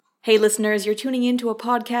Hey listeners, you're tuning in to a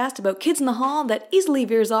podcast about kids in the hall that easily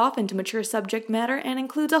veers off into mature subject matter and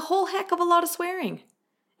includes a whole heck of a lot of swearing.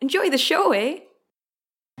 Enjoy the show, eh?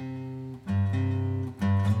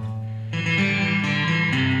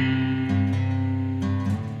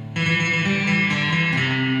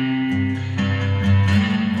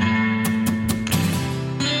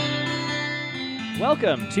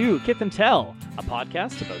 Welcome to Kith and Tell, a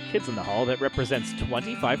podcast about kids in the hall that represents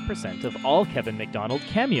 25% of all Kevin McDonald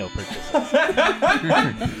cameo purchases.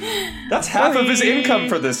 That's half of his income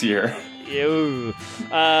for this year. Ew.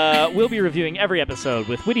 We'll be reviewing every episode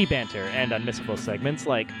with witty banter and unmissable segments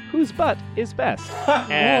like Whose Butt is Best?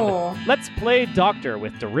 And Whoa. Let's Play Doctor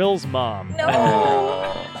with Daryl's Mom.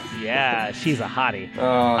 No! Yeah, she's a hottie.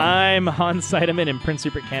 I'm Hans Seidemann in Prince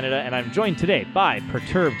Rupert, Canada, and I'm joined today by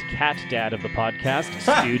perturbed cat dad of the podcast,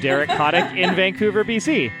 Stu Derek Kotick in Vancouver,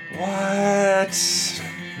 BC.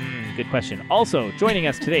 What? Good question. Also, joining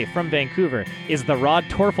us today from Vancouver is the Rod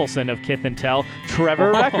Torfelson of Kith and Tell,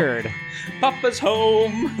 Trevor Record. Papa's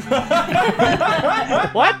home.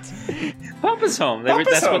 What? Papa's home. Papa's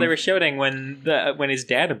That's home. what they were shouting when his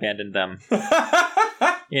dad abandoned them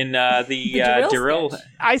in the Daryl Daryl.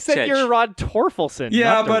 I said Sketch. you're Rod Torfelson.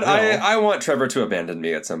 Yeah, not but Daryl. I want Trevor to abandon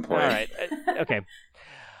me at some point. All right. Okay.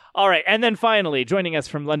 All right. And then finally, joining us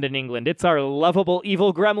from London, England, it's our lovable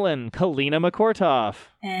evil gremlin, Kalina McCortoff.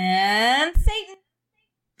 And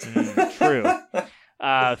Satan! True.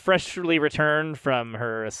 Freshly returned from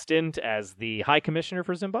her stint as the High Commissioner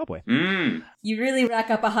for Zimbabwe. You really rack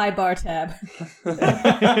up a high bar tab.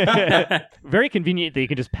 Very convenient that you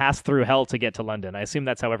can just pass through hell to get to London. I assume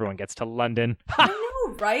that's how everyone gets to London. I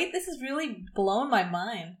know, right? This has really blown my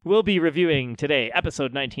mind. We'll be reviewing today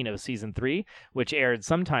episode 19 of season 3, which aired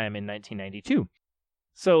sometime in 1992.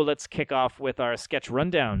 So let's kick off with our sketch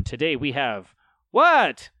rundown. Today we have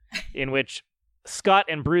What? In which Scott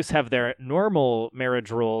and Bruce have their normal marriage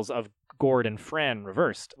roles of Gord and Fran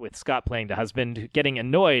reversed, with Scott playing the husband, getting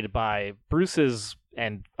annoyed by Bruce's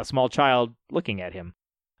and a small child looking at him.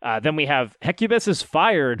 Then we have Hecubus is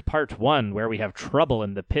Fired, Part 1, where we have trouble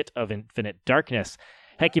in the pit of infinite darkness.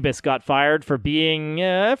 Hecubus got fired for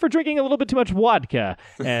for drinking a little bit too much vodka,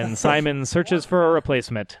 and Simon searches for a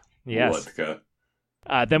replacement. Yes. Vodka.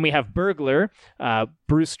 Then we have Burglar.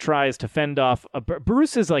 Bruce tries to fend off...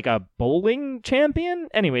 Bruce is like a bowling champion?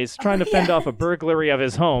 Anyways, trying to fend off a burglary of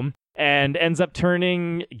his home, and ends up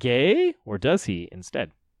turning gay? Or does he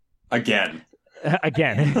instead? Again.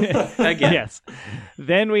 Again. Again. Yes.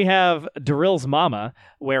 Then we have Daryl's Mama,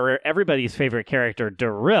 where everybody's favorite character,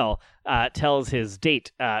 Daryl, tells his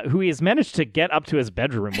date, who he has managed to get up to his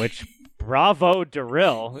bedroom, which... Bravo,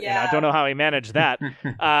 Daryl. Yeah. And I don't know how he managed that.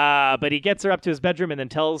 But he gets her up to his bedroom and then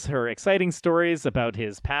tells her exciting stories about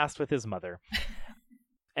his past with his mother.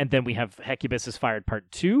 And then we have Hecubus is Fired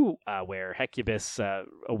Part 2, where Hecubus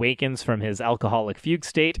awakens from his alcoholic fugue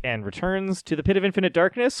state and returns to the pit of infinite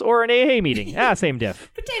darkness or an AA meeting. Same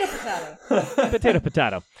diff. Potato.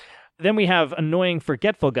 Potato. Then we have Annoying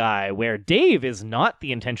Forgetful Guy, where Dave is not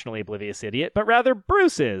the intentionally oblivious idiot, but rather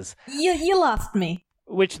Bruce is. You lost me.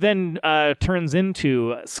 Which then turns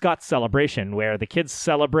into Scott's Celebration, where the kids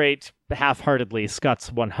celebrate half-heartedly Scott's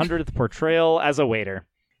 100th portrayal as a waiter.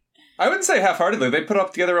 I wouldn't say half-heartedly. They put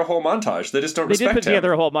up together a whole montage. They just don't They respect did put him.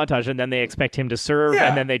 together a whole montage, and then they expect him to serve, Yeah.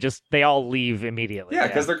 and then they all leave immediately. Yeah,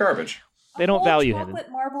 because they're garbage. They don't value him.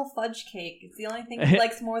 Chocolate marble fudge cake. It's the only thing he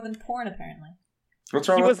likes more than porn, apparently. What's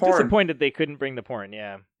wrong He with was porn? disappointed they couldn't bring the porn,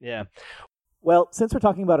 yeah. Well, since we're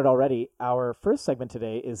talking about it already, our first segment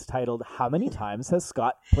today is titled "How Many Times Has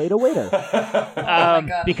Scott Played a Waiter?" my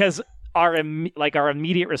God. Because our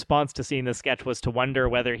immediate response to seeing this sketch was to wonder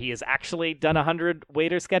whether he has actually done 100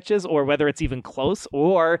 waiter sketches, or whether it's even close,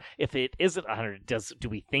 or if it isn't 100, do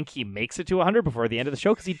we think he makes it to 100 before the end of the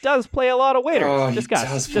show? Because he does play a lot of waiters. Oh, he Discuss.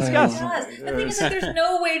 does play a Discuss. lot. Yes. The thing is that there's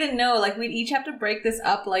no way to know. Like, we'd each have to break this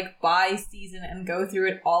up, like, by season and go through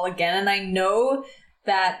it all again. And I know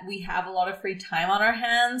that we have a lot of free time on our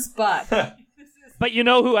hands, but... But you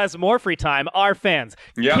know who has more free time? Our fans.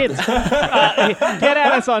 Yep. Kids, get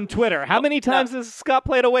at us on Twitter. How many times has Scott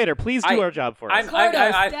played a waiter? Please do our job for us. Steph,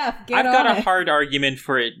 get I've got on a it. hard argument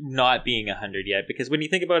for it not being 100 yet, because when you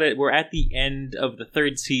think about it, we're at the end of the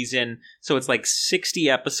third season, so it's like 60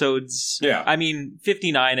 episodes. Yeah. I mean,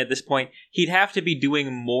 59 at this point. He'd have to be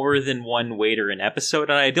doing more than one waiter an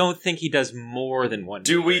episode, and I don't think he does more than one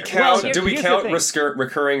Do we waiter. count? Well, do we here's the count thing.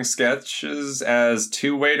 recurring sketches as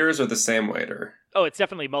two waiters or the same waiter? Oh, it's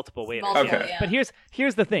definitely multiple waiters. Multiple, Okay. yeah. But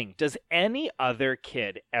here's the thing. Does any other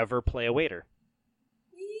kid ever play a waiter?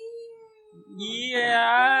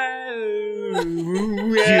 Yeah.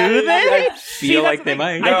 Do they? I feel like they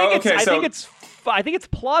might. No, I okay, think so- it's I think it's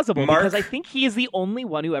plausible Mark- because I think he is the only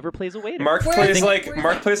one who ever plays a waiter. Mark Whereas- plays whereas-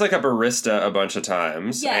 Mark plays like a barista a bunch of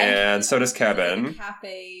times, and so does Kevin.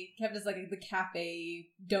 Kevin is like the cafe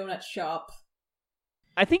donut shop.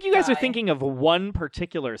 I think you guys are Guy. thinking of one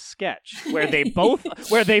particular sketch where they both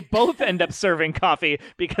end up serving coffee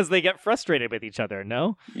because they get frustrated with each other.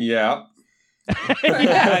 No. Yeah.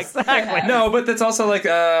 Yeah, exactly. No, but that's also like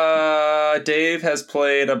Dave has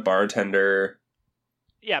played a bartender.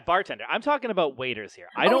 Yeah, bartender. I'm talking about waiters here.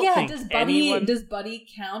 I don't think Does Buddy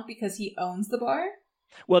count because he owns the bar?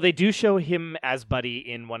 Well, they do show him as Buddy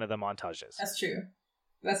in one of the montages. That's true.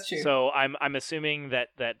 That's true. So I'm assuming that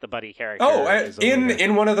the Buddy character. Oh, is a waiter.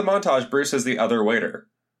 in one of the montage, Bruce is the other waiter.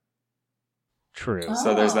 True. Oh.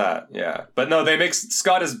 So there's that. Yeah, but no,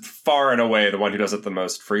 Scott is far and away the one who does it the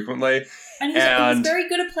most frequently. and he's very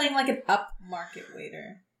good at playing like an upmarket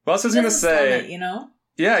waiter. Well, I was gonna Doesn't sell say, it, you know.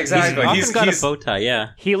 yeah, exactly. He's got a bow tie, yeah.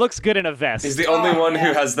 He looks good in a vest. He's the only one who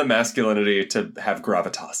yeah. has the masculinity to have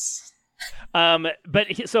gravitas.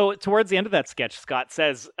 So towards the end of that sketch, Scott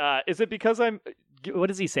says, "Is it because I'm?" What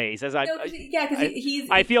does he say? He says, I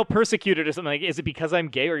feel persecuted or something like, is it because I'm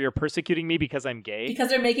gay or you're persecuting me because I'm gay? Because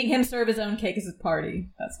they're making him serve his own cake as his party.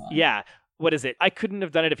 That's why. Yeah. What is it? I couldn't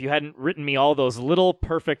have done it if you hadn't written me all those little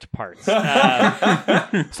perfect parts. So,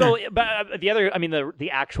 but the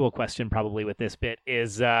actual question probably with this bit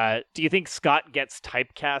is, do you think Scott gets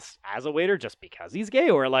typecast as a waiter just because he's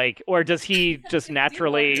gay, or does he just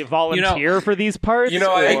naturally volunteer for these parts?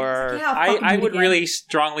 I would really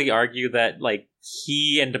strongly argue that like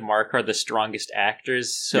he and Mark are the strongest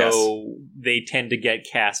actors, so they tend to get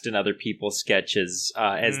cast in other people's sketches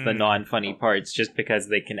as the non-funny parts just because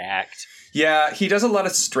they can act. Yeah, he does a lot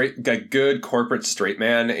of good corporate straight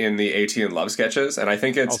man in the A.T. and Love sketches, and I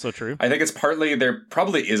think it's also true. I think it's partly there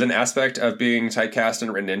probably is an aspect of being typecast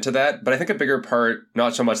and written into that, but I think a bigger part,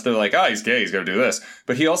 not so much they're like, he's gay, he's going to do this,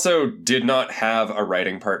 but he also did not have a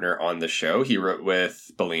writing partner on the show. He wrote with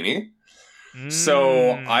Bellini. So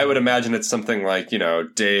I would imagine it's something like,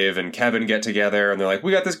 Dave and Kevin get together and they're like,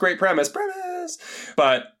 we got this great premise,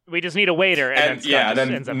 but we just need a waiter. And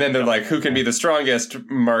then they're like, who can be the strongest?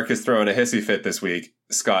 Mark is throwing a hissy fit this week.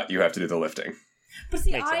 Scott, you have to do the lifting. But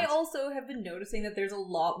see, Makes I sense. also have been noticing that there's a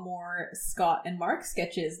lot more Scott and Mark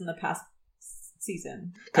sketches in the past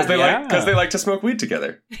season. Because they like to smoke weed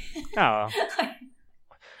together. Oh.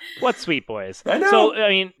 What sweet boys. I know. So,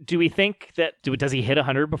 do we think that... does he hit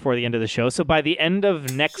 100 before the end of the show? So by the end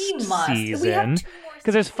of next season...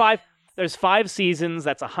 Because there's 5 seasons,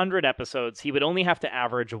 that's 100 episodes. He would only have to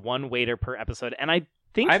average one waiter per episode. And I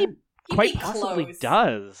think he quite possibly close.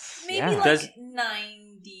 does. Maybe like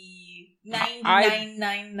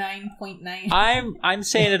 99.9. I'm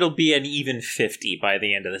saying it'll be an even 50 by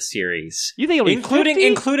the end of the series. You think it'll be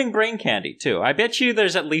including Brain Candy too. I bet you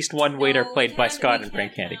there's at least one waiter played by Scott in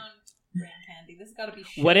Brain Candy. This has got to be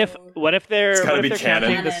show. What if they're canon.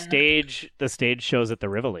 counting the stage shows at the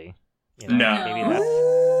Rivoli? No. Maybe that's...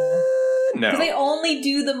 No. Because they only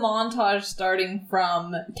do the montage starting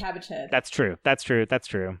from Cabbage Head. That's true.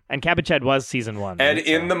 And Cabbage Head was season 1. And right?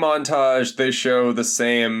 in the montage, they show the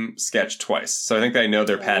same sketch twice. So I think they know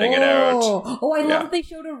they're padding it out. Oh, I love that they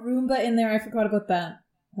showed a Roomba in there. I forgot about that.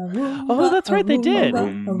 Oh, that's right, they did.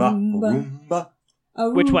 Roomba.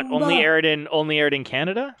 Which one? Only aired in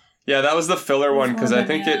Canada? Yeah, that was the filler one because I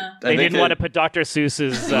think They didn't want to put Dr.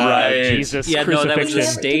 Seuss's Right. Jesus Yeah, crucifixion. no, that was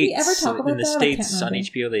the Did we ever States. talk about In the that? I States can't on remember.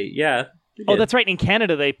 HBO, they did. Oh, that's right. In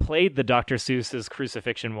Canada, they played the Dr. Seuss's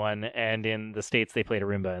crucifixion one, and in the States, they played a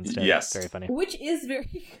Roomba instead. Yes. Very funny. Which is very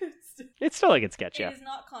good. It's still a good sketch, It yeah. is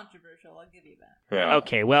not controversial, I'll give you that. Yeah.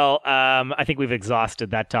 Okay, well, I think we've exhausted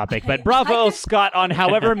that topic, but bravo, Scott, on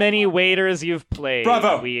however many waiters you've played.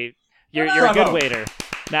 Bravo. You're a good Bravo. waiter.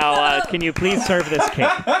 Now, can you please serve this cake?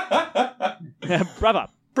 Bravo.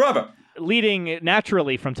 Bravo. Leading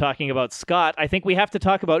naturally from talking about Scott, I think we have to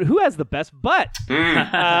talk about who has the best butt.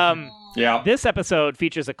 Yeah. This episode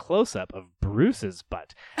features a close-up of Bruce's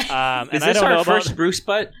butt. And Is I this don't know our about... first Bruce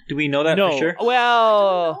butt? Do we know that No. for sure?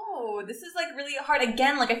 Well... Oh, this is like really hard.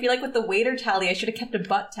 Again, like I feel like with the waiter tally, I should have kept a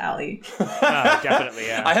butt tally. definitely,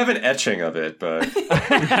 yeah. I have an etching of it, but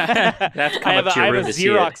That's come I have up to your a room to see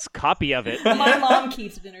it. Xerox copy of it. My mom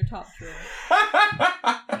keeps it in her top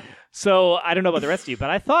drawer. So I don't know about the rest of you, but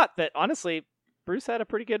I thought that honestly, Bruce had a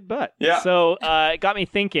pretty good butt. Yeah. So it got me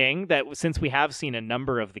thinking that since we have seen a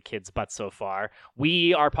number of the kids' butts so far,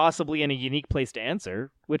 we are possibly in a unique place to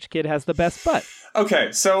answer which kid has the best butt.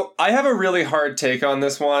 okay. So I have a really hard take on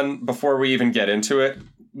this one before we even get into it.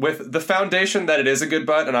 With the foundation that it is a good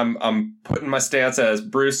butt, and I'm putting my stance as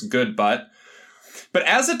Bruce good butt. But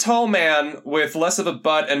as a tall man with less of a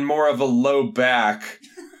butt and more of a low back,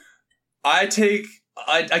 I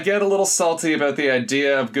get a little salty about the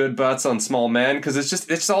idea of good butts on small men because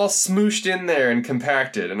it's all smooshed in there and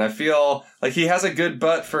compacted, and I feel like he has a good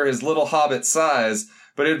butt for his little hobbit size,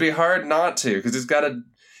 but it'd be hard not to because he's got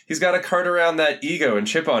to cart around that ego and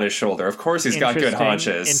chip on his shoulder. Of course, he's got good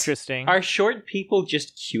haunches. Interesting. Are short people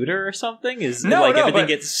just cuter or something? No, everything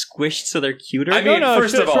gets squished so they're cuter? I mean,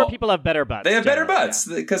 first of all, short people have better butts. They have better butts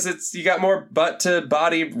because you got more butt to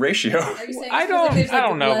body ratio. Are you saying I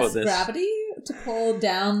don't know about this. Gravity to pull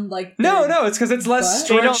down like No, it's because it's less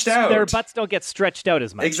stretched out. Their butts don't get stretched out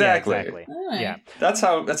as much. Exactly. Yeah, exactly. Right. Yeah. That's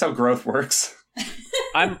how growth works.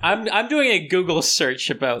 I'm doing a Google search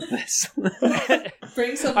about this.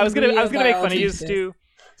 Bring some I was gonna make fun of biology you, to this. Stu.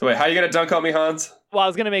 So wait, how are you gonna dunk on me, Hans? Well, I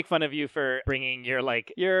was gonna make fun of you for bringing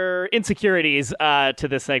your insecurities to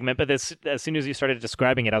this segment, but as soon as you started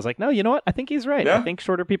describing it, I was like, no, you know what? I think he's right. Yeah. I think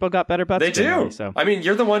shorter people got better butts. They generally, do. So I mean,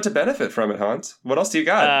 you're the one to benefit from it, Hans. What else do you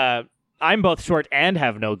got? I'm both short and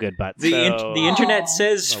have no good butts. The so... internet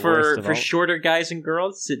says The worst of for all. shorter guys and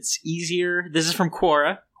girls, it's easier. This is from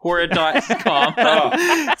Quora. Quora.com.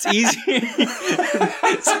 It's easier.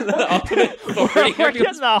 It's the ultimate authority. We're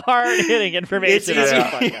getting the hard-hitting information on this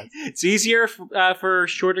podcast. It's easier for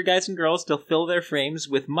shorter guys and girls to fill their frames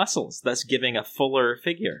with muscles, thus giving a fuller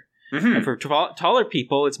figure. Mhm. And for taller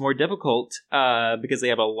people, it's more difficult because they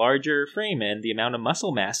have a larger frame and the amount of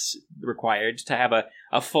muscle mass required to have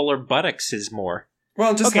a fuller buttocks is more.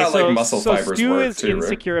 Well, just how like muscle fibers Stu work is too. Right?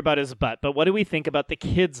 insecure about his butt, but what do we think about the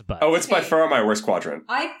kid's butt? Oh, it's by far my worst quadrant.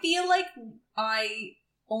 I feel like I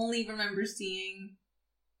only remember seeing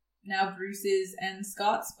now Bruce's and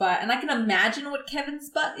Scott's butt, and I can imagine what Kevin's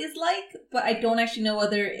butt is like, but I don't actually know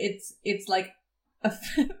whether it's like a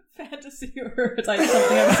fantasy or it's like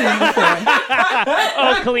something I've seen before.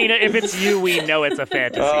 Oh, Kalina, if it's you, we know it's a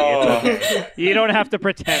fantasy. Oh. It's okay. You don't have to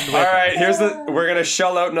pretend. With All right, it. we're gonna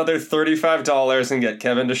shell out another $35 and get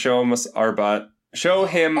Kevin to show us our butt. Show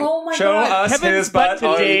him. Oh my show God. us Kevin's his butt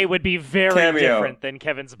butt today on would be very Cameo. different than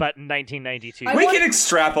Kevin's butt in 1992. I We want- can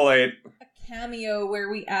extrapolate. A cameo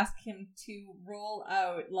where we ask him to roll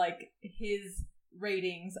out like his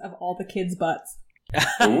ratings of all the kids' butts.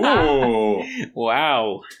 Ooh,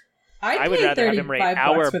 Wow. I would rather have him rate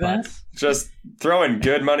our for that. butts. just throwing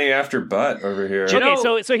good money after butt over here. Do you Okay,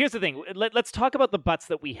 know- so here's the thing. Let's talk about the butts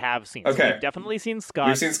that we have seen. So Okay. we've definitely seen Scott.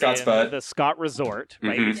 We've seen Scott's in butt. the Scott Resort,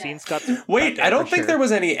 right? Mhm. We've seen Scott's. Wait, butt I don't for think sure. there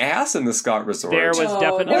was any ass in the Scott Resort. There was Oh,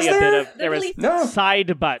 definitely was a bit there? of there was No.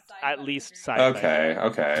 side butt, Side at butt least for side sure.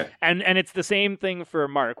 butt. Okay. And it's the same thing for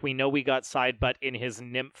Mark. We know we got side butt in his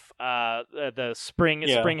nymph. The spring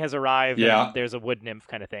Yeah. spring has arrived. Yeah. And there's a wood nymph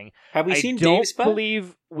kind of thing. Have we I seen don't Dave's butt?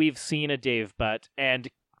 believe we've seen a Dave butt, and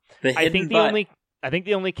The I hidden think the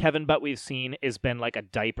butt. only Kevin butt we've seen has been like a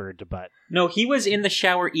diapered butt. No, he was in the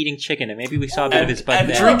shower eating chicken, and maybe we saw a bit of his butt And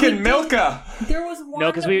there. drinking Milka. There was one.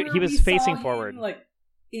 No, 'cause where he was we saw facing him, forward. like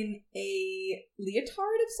in a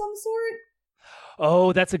leotard of some sort.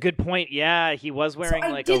 Oh, that's a good point. Yeah, he was wearing so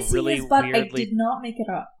I like did a see really his butt. I weirdly did not make it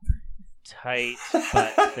up. tight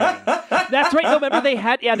butt thing. That's right. No, remember they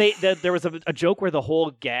had there was a joke where the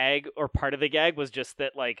whole gag or part of the gag was just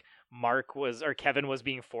that like Kevin was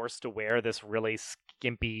being forced to wear this really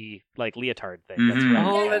skimpy like leotard thing. That's Mhm. right.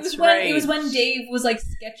 Oh, Yeah, that's it right. was when Dave was like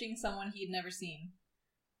sketching someone he'd never seen.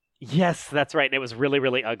 Yes, that's right. And it was really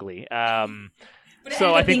really ugly. But it So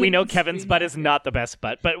ended I up think we being know Kevin's extremely butt is accurate. not the best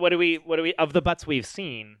butt. But what do we of the butts we've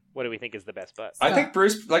seen? What do we think is the best butt? I think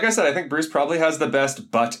Bruce, like I said, I think Bruce probably has the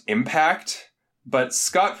best butt impact, but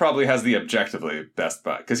Scott probably has the objectively best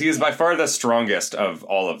butt because he is by far the strongest of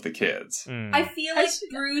all of the kids. Mm. I feel like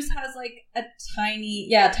Bruce has like a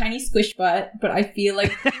tiny squish butt, but I feel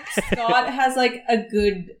like Scott has like a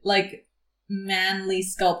good, like manly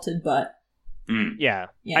sculpted butt. Yeah.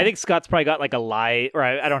 Yeah. I think Scott's probably got like a I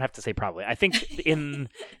don't have to say probably. I think in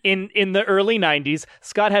the early 90s,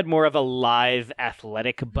 Scott had more of a live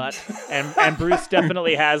athletic butt, and Bruce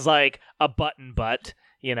definitely has like a button butt,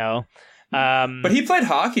 you know. But he played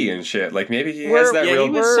hockey and shit. Like maybe he has that yeah, real.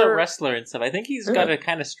 he was a wrestler and stuff. I think he's got Yeah. a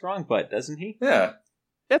kind of strong butt, doesn't he? Yeah,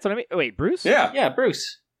 That's what I mean. Oh, wait, Bruce? yeah. Yeah,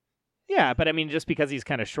 Bruce. Yeah, but I mean, just because he's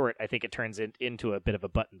kind of short, I think it turns into a bit of a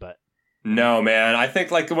button butt. No, man. I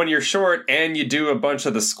think like when you're short and you do a bunch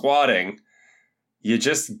of the squatting, you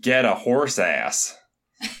just get a horse ass.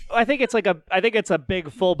 I think it's a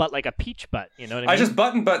big full butt, like a peach butt. You know what I mean? I just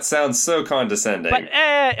button butt sounds so condescending. But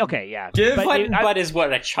okay, yeah. Give- But Button I- butt is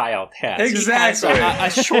what a child has. Exactly. He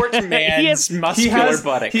has a short man's muscular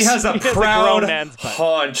buttocks. he has a He has a proud grown man's butt.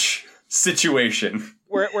 haunch situation.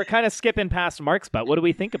 We're kind of skipping past Mark's butt. What do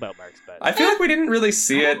we think about Mark's butt? I feel like we didn't really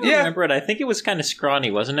see I it. don't Yeah, remember it. I think it was kind of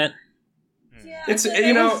scrawny, wasn't it? Yeah, It's, I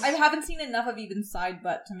you know, I haven't seen enough of even side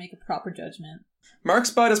butt to make a proper judgment. Mark's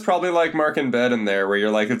butt is probably like Mark in bed in there, where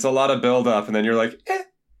you're like, it's a lot of build up, and then you're like, eh.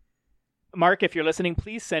 Mark, if you're listening,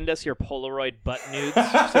 please send us your Polaroid butt nudes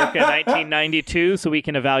circa 1992 so we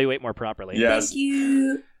can evaluate more properly. Yes. Thank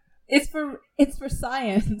you. It's for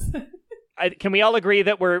science. Can we all agree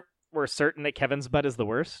that we're certain that Kevin's butt is the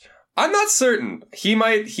worst? I'm not certain. He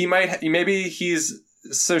might, maybe he's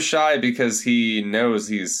so shy because he knows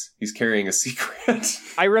he's carrying a secret.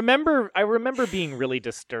 I remember being really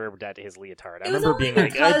disturbed at his leotard. I It was remember only being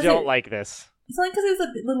like, I don't like this. It's only because it was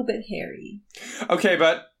a little bit hairy. Okay,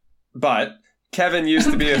 but Kevin used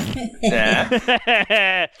to be a...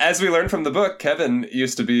 As we learned from the book, Kevin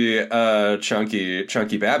used to be a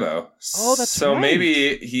chunky babbo. Oh, that's so right.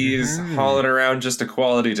 maybe he's hauling around just a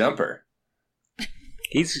quality dumper.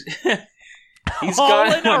 He's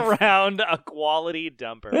hauling got around a quality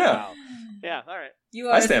dumper. Yeah. Wow. Yeah, all right. You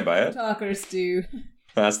are I stand by it. talker, Stu.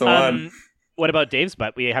 That's the one. What about Dave's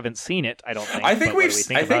butt? We haven't seen it, I don't think. I think but what do we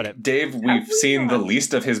think I about think it? Dave, we've seen the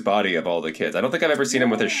least of his body of all the kids. I don't think I've ever seen him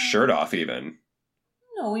with his shirt off even.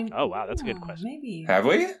 No, Oh, wow, that's a good question. Maybe. Have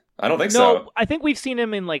we? I don't think No, so. I think we've seen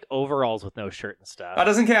him in like overalls with no shirt and stuff. That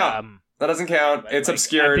doesn't count. That doesn't count. It's like,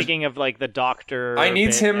 obscured. I'm thinking of like the doctor. I need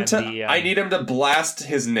bit him and to. the, I need him to blast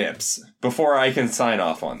his nips before I can sign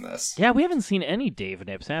off on this. Yeah, we haven't seen any Dave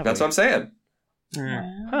nips, have That's we? what I'm saying.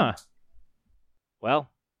 Wow. Huh.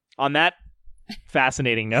 Well, on that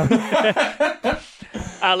fascinating note,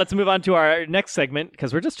 let's move on to our next segment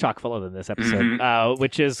because we're just chock full of them this episode,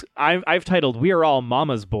 which is I've titled "We Are All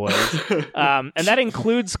Mama's Boys," and that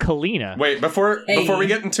includes Kalina. Wait, before we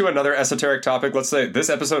get into another esoteric topic, let's say this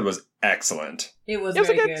episode was excellent. It was It was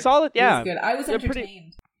a very good, solid, yeah, It was good. I was They're pretty-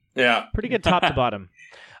 entertained. Yeah. pretty good top to bottom.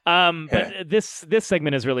 But this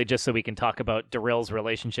segment is really just so we can talk about Daryl's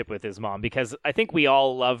relationship with his mom, because I think we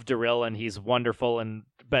all love Daryl and he's wonderful,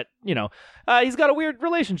 but you know, he's got a weird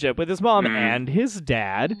relationship with his mom and his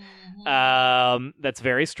dad. That's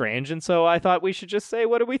very strange, and so I thought we should just say,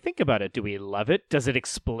 what do we think about it? Do we love it? Does it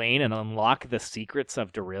explain and unlock the secrets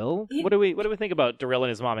of Daryl? What do we think about Daryl and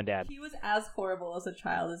his mom and dad? He was as horrible as a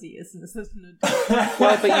child as he is as an adult.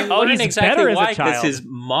 well, but you learn he's exactly better as a why, because child. his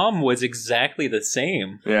mom was exactly the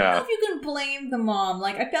same. I don't know Yeah. if you can blame the mom.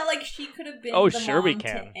 Like, I felt like she could have been Oh, the sure mom we to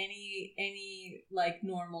can. any like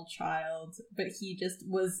normal child, but he just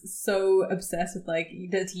was so obsessed with like,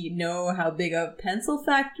 does he know how big a pencil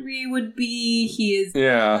factory would be? He is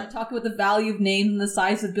talking about the value of names and the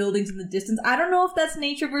size of buildings in the distance. I don't know if that's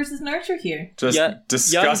nature versus nurture here. Just Young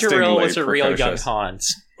disgustingly Daryl was a real young precocious.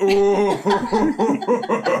 Hans.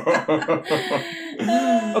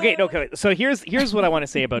 Okay, so here's what I want to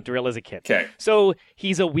say about Daryl as a kid. Okay. So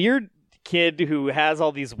he's a weird kid who has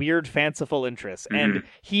all these weird fanciful interests, and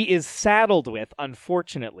he is saddled with,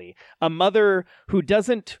 unfortunately, a mother who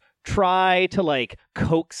doesn't try to like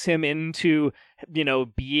coax him into, you know,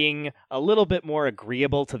 being a little bit more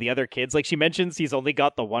agreeable to the other kids. Like she mentions he's only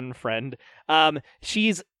got the one friend.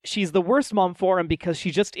 She's the worst mom for him because she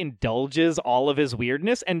just indulges all of his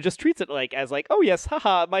weirdness and just treats it as oh yes,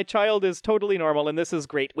 haha, my child is totally normal and this is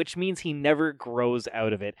great, which means he never grows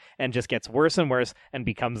out of it and just gets worse and worse and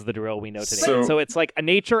becomes the Daryl we know today. So it's like a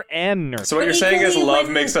nature and nurture. So what you're saying is love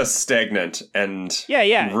makes us stagnant and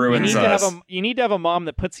ruins us. You need to have a mom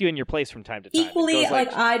that puts you in your place from time to time. Equally, I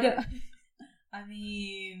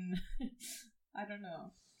don't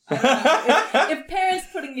know. If parents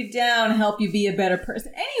putting you down help you be a better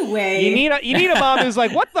person, anyway, you need a mom who's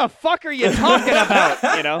like, what the fuck are you talking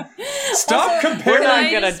about? You know, stop comparing. We're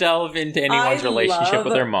not gonna delve into anyone's relationship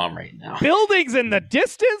with their mom right now. Buildings in the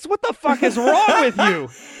distance. What the fuck is wrong with you?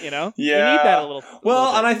 You know, you need that a little.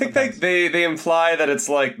 Well, and I think they imply that it's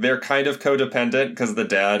like they're kind of codependent because the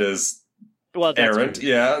dad is errant,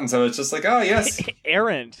 and so it's just like, oh yes,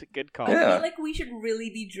 errant. Good call. I feel like we should really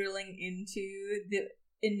be drilling into the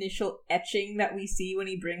initial etching that we see when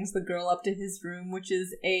he brings the girl up to his room, which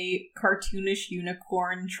is a cartoonish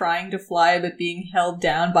unicorn trying to fly but being held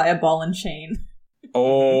down by a ball and chain.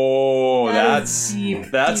 Oh, that's deep,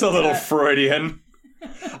 a little cut. Freudian.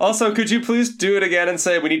 Also, could you please do it again and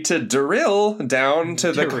say we need to drill down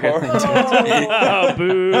to the core? Oh,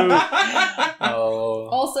 boo.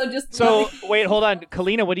 Also, just wait, hold on,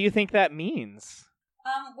 Kalina. What do you think that means?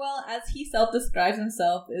 Well, as he self-describes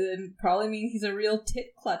himself, it probably means he's a real tit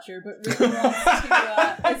clutcher, but really wants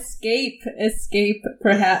to escape,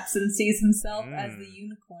 perhaps, and sees himself as the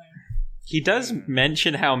unicorn. He does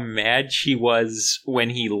mention how mad she was when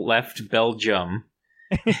he left Belgium.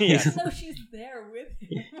 Yes. No, she's there with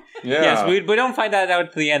him. Yeah. Yes, we don't find that out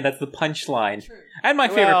at the end. That's the punchline. True. And my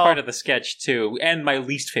favorite part of the sketch, too. And my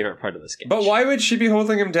least favorite part of the sketch. But why would she be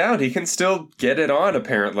holding him down? He can still get it on,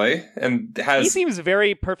 apparently. And He seems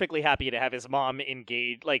very perfectly happy to have his mom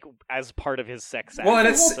engaged, like, as part of his sex act. Well, and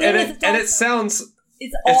it sounds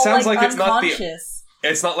like it's not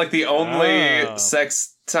it's not like the only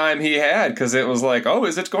sex time he had, because it was like, oh,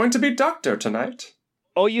 is it going to be doctor tonight?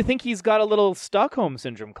 Oh, you think he's got a little Stockholm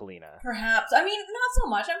Syndrome, Kalina? Perhaps. I mean, not so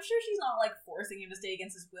much. I'm sure she's not, like, forcing him to stay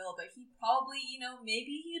against his will, but he probably,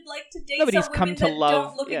 maybe he'd like to date some women that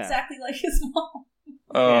don't look exactly like his mom.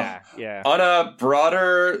 Yeah. On a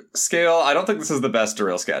broader scale, I don't think this is the best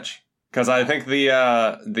Darryl sketch. Because I think the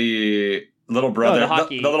little brother,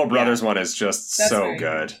 the little brothers one is just so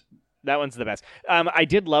good. That one's the best. I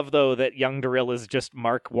did love though that young Darryl is just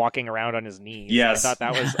Mark walking around on his knees. Yes, I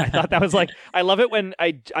thought that was like, I love it when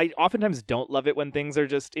I oftentimes don't love it when things are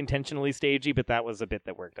just intentionally stagey, but that was a bit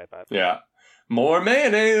that worked, I thought. Yeah. More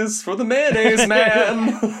mayonnaise for the mayonnaise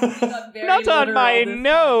man. Not on my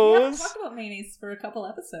nose. We haven't talked about mayonnaise for a couple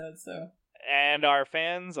episodes, so. And our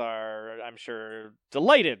fans are, I'm sure,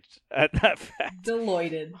 delighted at that fact.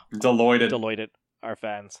 Delighted, our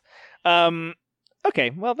fans.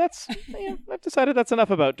 Okay, well, I've decided that's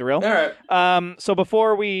enough about Darryl. All right. So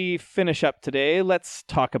before we finish up today, let's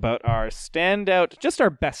talk about our standout, just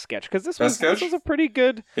our best sketch, because this was a pretty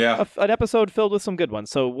good, an episode filled with some good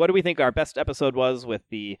ones. So what do we think our best episode was with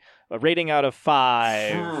the rating out of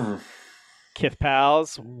 5? Kith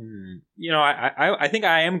Pals? I think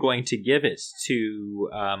I am going to give it to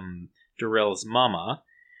Darryl's mama,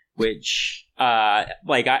 which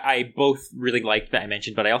I both really liked that I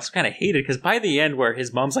mentioned, but I also kind of hated because by the end where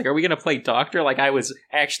his mom's like, are we going to play doctor? Like, I was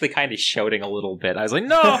actually kind of shouting a little bit. I was like,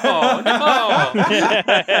 no.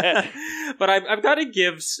 But I've got to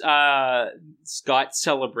give Scott's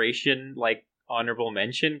celebration like honorable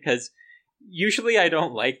mention, because usually I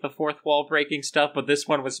don't like the fourth wall breaking stuff, but this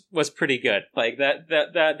one was pretty good. Like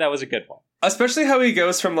that was a good one. Especially how he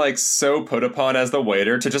goes from, like, so put upon as the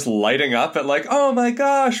waiter to just lighting up at, like, oh my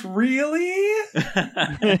gosh, really?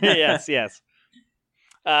 Yes.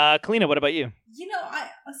 Kalina, what about you?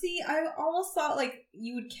 I almost thought, like,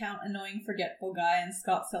 you would count Annoying Forgetful Guy and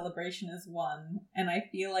Scott's Celebration as one, and I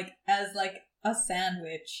feel like, as, like, a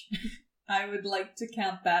sandwich, I would like to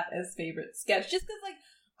count that as favorite sketch, just because, like,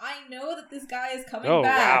 I know that this guy is coming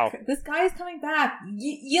back. Wow. This guy is coming back.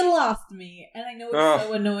 You lost me. And I know it's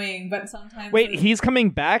so annoying, but sometimes... Wait, he's coming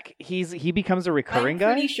back? He becomes a recurring guy?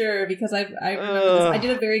 I'm pretty sure, because I remember this. I did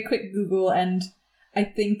a very quick Google, and I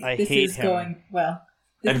think this is going... Well...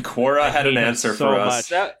 And Quora had an answer for us.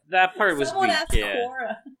 That part was weak,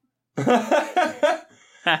 Quora.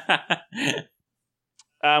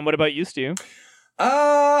 What about you, Stu?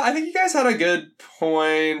 I think you guys had a good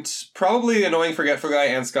point. Probably Annoying Forgetful Guy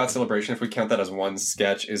and Scott's Celebration, if we count that as one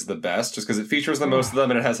sketch, is the best, just because it features the most of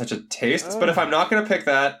them and it has such a taste. But if I'm not going to pick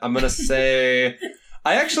that, I'm going to say...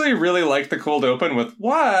 I actually really liked the cold open with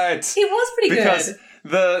what? It was pretty good. Because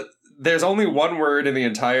there's only one word in the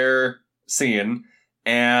entire scene,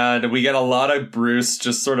 and we get a lot of Bruce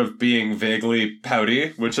just sort of being vaguely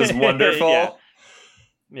pouty, which is wonderful.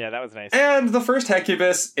 Yeah, that was nice. And the first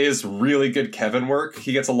Hecubus is really good Kevin work.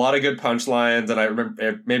 He gets a lot of good punchlines, and I remember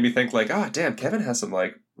it made me think, like, damn, Kevin has some,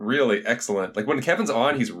 like, really excellent... Like, when Kevin's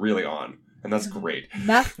on, he's really on. And that's great.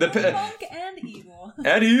 Punk and evil.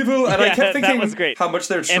 And evil. And I kept thinking that was great. How much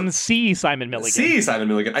they're... MC Simon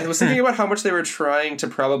Milligan. I was thinking about how much they were trying to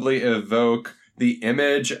probably evoke the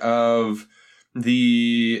image of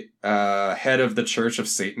the head of the Church of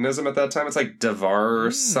Satanism at that time. It's like Devar or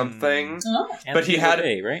something. Oh. But he had...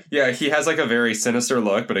 right? Yeah, he has like a very sinister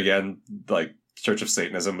look, but again, like, Church of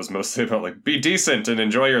Satanism was mostly about, like, be decent and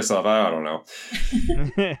enjoy yourself. I don't know.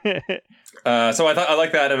 So I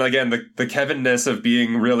like that, and again, the Kevin-ness of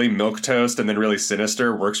being really milquetoast and then really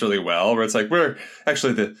sinister works really well, where it's like, we're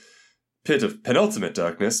actually the pit of penultimate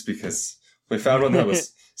darkness, because we found one that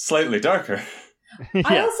was slightly darker. Yeah.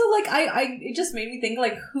 I also, like, it just made me think,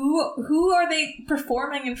 like, who are they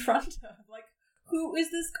performing in front of? Like, who is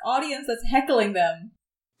this audience that's heckling them?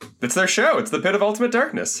 It's their show. It's the Pit of Ultimate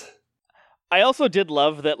Darkness. I also did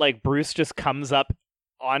love that, like, Bruce just comes up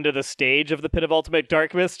onto the stage of the Pit of Ultimate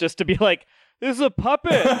Darkness just to be like, this is a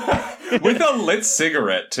puppet! With a lit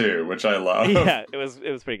cigarette, too, which I love. Yeah, it was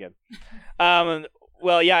pretty good.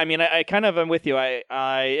 Well, yeah, I mean, I kind of am with you.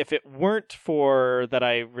 I if it weren't for that,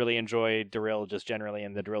 I really enjoy Darryl just generally,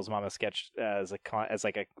 and the Darryl's Mama sketch as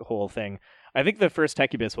like a whole thing. I think the first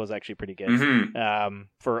Hecubus was actually pretty good,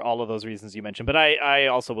 for all of those reasons you mentioned. But I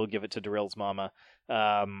also will give it to Darryl's Mama.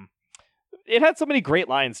 It had so many great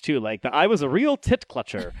lines too, like I was a real tit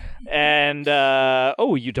clutcher, and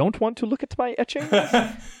you don't want to look at my etching.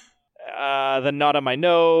 The knot on my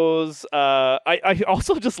nose. I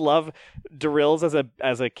also just love Daryl's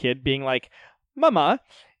as a kid being like, Mama,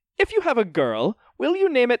 if you have a girl, will you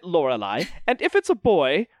name it Lorelai? And if it's a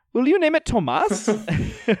boy, will you name it Tomas?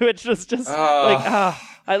 Which was just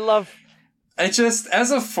I love. I just,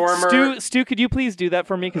 as a former Stu, could you please do that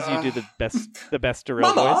for me? Because you do the best Daryl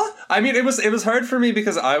Mama? voice. I mean, it was hard for me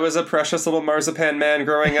because I was a precious little marzipan man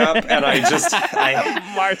growing up, and I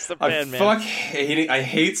Marzipan man. I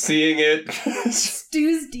hate seeing it.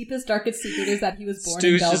 Stu's deepest, darkest secret is that he was born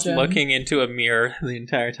Stu's in Belgium. just looking into a mirror the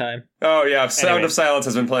entire time. Oh yeah, Sound Anyway. of Silence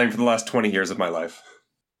has been playing for the last 20 years of my life.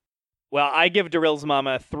 Well, I give Daryl's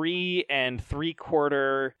Mama 3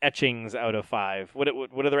 3/4 etchings out of 5. What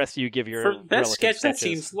do the rest of you give your For that relative sketch, that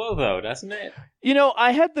sketches? seems low, though, doesn't it? You know,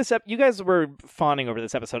 I had this. You guys were fawning over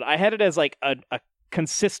this episode. I had it as like a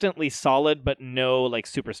consistently solid, but no like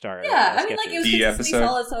superstar. Yeah, I mean, like, sketches. it was The consistently episode.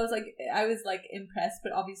 solid, so I was impressed,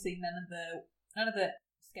 but obviously none of the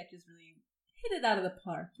sketches really hit it out of the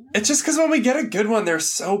park. You know? It's just because when we get a good one, they're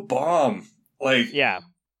so bomb. Like, Yeah.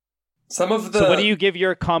 some of the... So, what do you give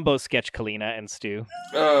your combo sketch, Kalina and Stu?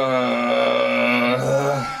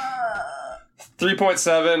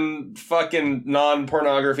 3.7 fucking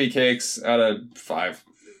non-pornography cakes out of 5.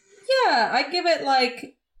 Yeah, I give it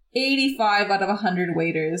like 85 out of 100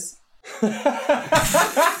 waiters. Also, can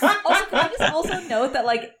I just also note that,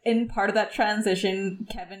 like, in part of that transition,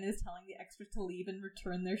 Kevin is telling the extras to leave and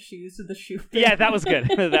return their shoes to the shoe bin. Yeah, that was good.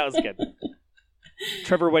 That was good.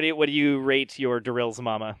 Trevor, what do you rate your Daryl's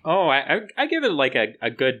Mama? Oh, I give it like a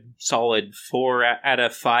good solid 4 out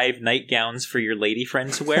of 5 nightgowns for your lady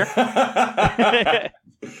friends to wear.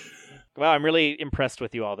 Wow, I'm really impressed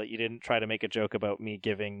with you all that you didn't try to make a joke about me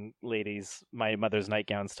giving ladies my mother's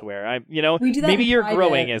nightgowns to wear. We do that Maybe in you're private.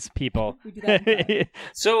 growing as people. We do that in private.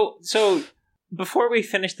 So before we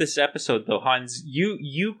finish this episode, though, Hans,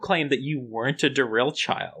 you claim that you weren't a Daryl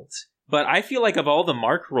child. But I feel like of all the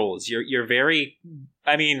Mark roles, you're very...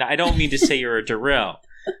 I mean, I don't mean to say you're a Daryl,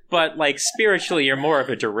 but like spiritually, you're more of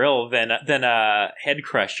a Daryl than a head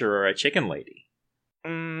crusher or a chicken lady.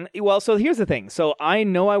 Well, so here's the thing. So I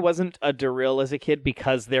know I wasn't a Daryl as a kid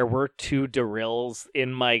because there were 2 Daryls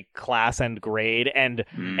in my class and grade, and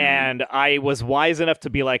I was wise enough to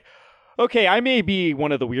be like, okay, I may be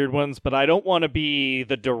one of the weird ones, but I don't want to be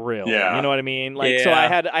the Daryl. Yeah. You know what I mean? Like, Yeah. so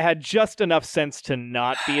I had just enough sense to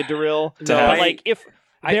not be a Daryl. No, But like, if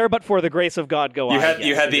there but for the grace of God go You I. had yes,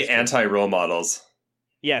 you had it the is true. anti-role models.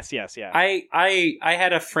 Yes, yeah. I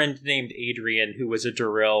had a friend named Adrian who was a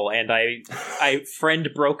Daryl, and I friend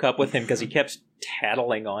broke up with him because he kept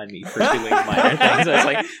tattling on me for doing minor things. I was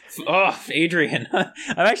like, oh, Adrian. I'm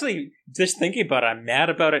actually just thinking about it. I'm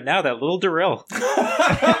mad about it now. That little Daryl.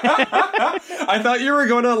 I thought you were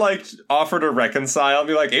going to like offer to reconcile and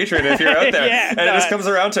be like, Adrian, if you're out there. Yeah, and no, it just comes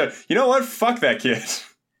around to, you know what? Fuck that kid.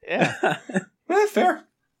 Yeah. Fair.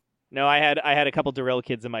 No, I had a couple Daryl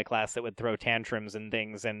kids in my class that would throw tantrums and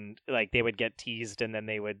things, and like they would get teased, and then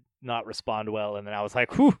they would not respond well, and then I was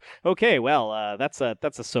like, "Whew, okay, well, that's a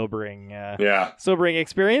sobering sobering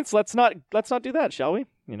experience. Let's not do that, shall we?"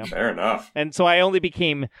 You know. Fair enough. And so I only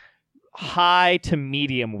became high to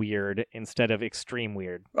medium weird instead of extreme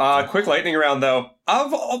weird. Quick lightning round, though.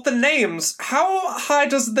 Of all the names, how high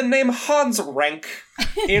does the name Hans rank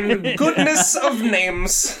in goodness of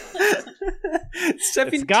names?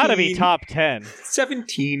 17. It's got to be top 10.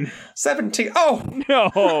 17. 17. Oh, No.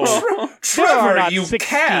 There are Trevor, not you 16.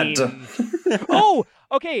 cad. Oh,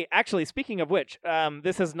 okay. Actually, speaking of which,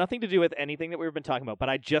 this has nothing to do with anything that we've been talking about, but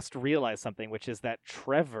I just realized something, which is that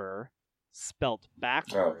Trevor, spelt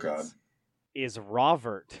backwards, Oh, God. is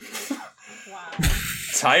Robert, Wow.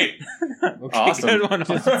 Tight. Okay, Awesome. good one.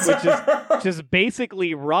 which is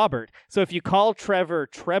basically Robert. So if you call Trevor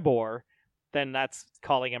Trebor, then that's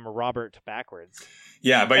calling him Robert backwards.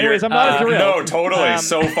 Yeah, but Anyways, you're... I'm not a Daryl. No, totally.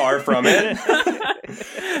 So far from it.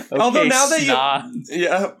 Although now that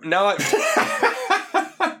Yeah, now I...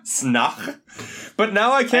 Snach. But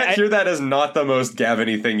now I can't hear that as not the most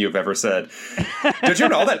Gavin-y thing you've ever said. Did you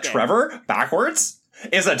know that Okay. Trevor, backwards,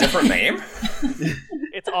 is a different name?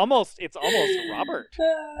 It's almost Robert.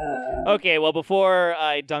 Okay, well, before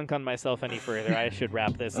I dunk on myself any further, I should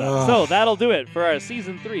wrap this up. So that'll do it for our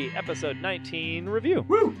Season 3, Episode 19 review.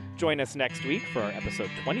 Woo! Join us next week for our Episode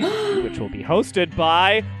 20 review, which will be hosted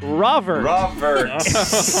by Robert. Robert.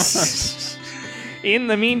 In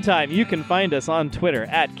the meantime, you can find us on Twitter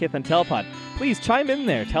at Kith and Telpod. Please chime in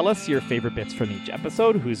there. Tell us your favorite bits from each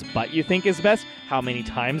episode, whose butt you think is best, how many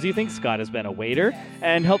times you think Scott has been a waiter,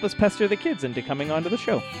 and help us pester the kids into coming onto the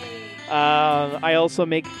show. I also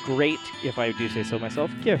make great, if I do say so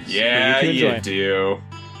myself, gifts Yeah, for you to enjoy. you do.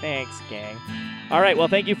 Thanks, gang. All right, well,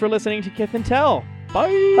 thank you for listening to Kith and Tell.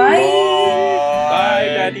 Bye. Bye. Bye,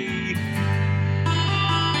 Daddy.